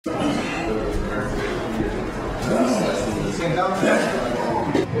sentado.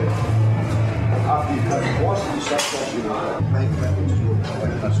 After you cut the boss, you start touching make weapons to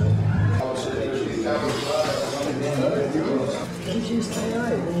Did you stay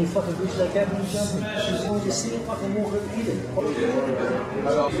out when you fucking reach that gap and you jump in? She's going to see a fucking walk over either.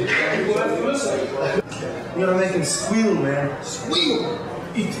 You gotta make him squeal, man. Squeal!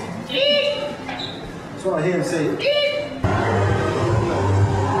 Eat! Eat! That's what I hear him say. Eat!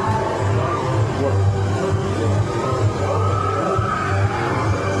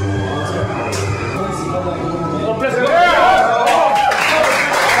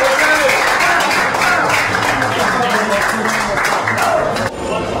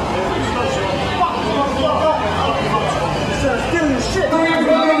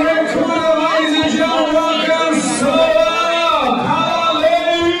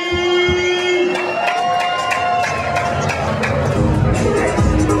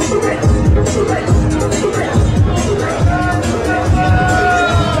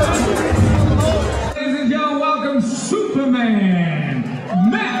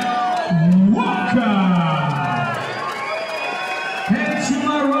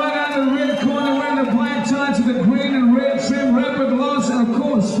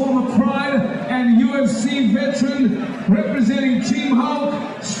 Former Pride and UFC veteran representing Team Hulk,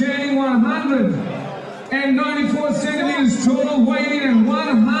 standing 194 centimeters tall, weighing at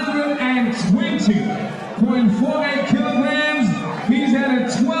 120.48 kilograms. He's had a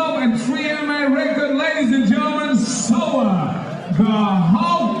 12-3 MMA record, ladies and gentlemen, Soa the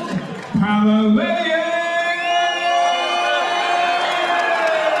Hulk Palelei.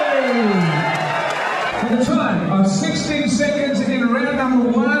 For the time of 16 seconds in round number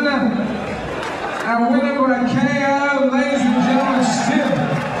 1, our winner by KO, ladies and gentlemen, still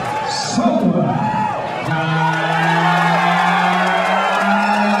Soa Palelei.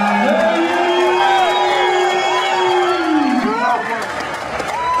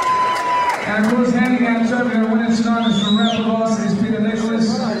 And of course, handing out trophy, our winner tonight is from round loss is Peter Nicholas.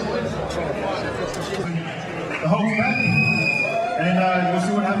 The Hulk's back, and we'll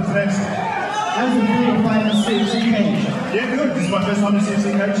see what happens next. How's it feel to fight in a CFC cage? Yeah, good. This is my first time in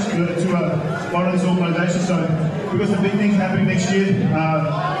CFC cage. We're to one of these organisations, so we've got some big things happening next year.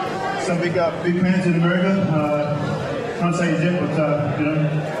 Some big plans in America. Can't say it yet, but you know,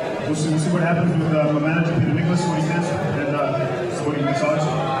 we'll see what happens with my manager Peter Nicholas, what he says, and see what he decides.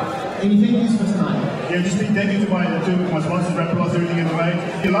 Anything else for tonight? Yeah, just big thank you to my sponsors, Rapid Loss, everything in the way.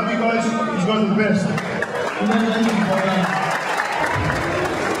 I love you guys. You guys are the best. Congratulations,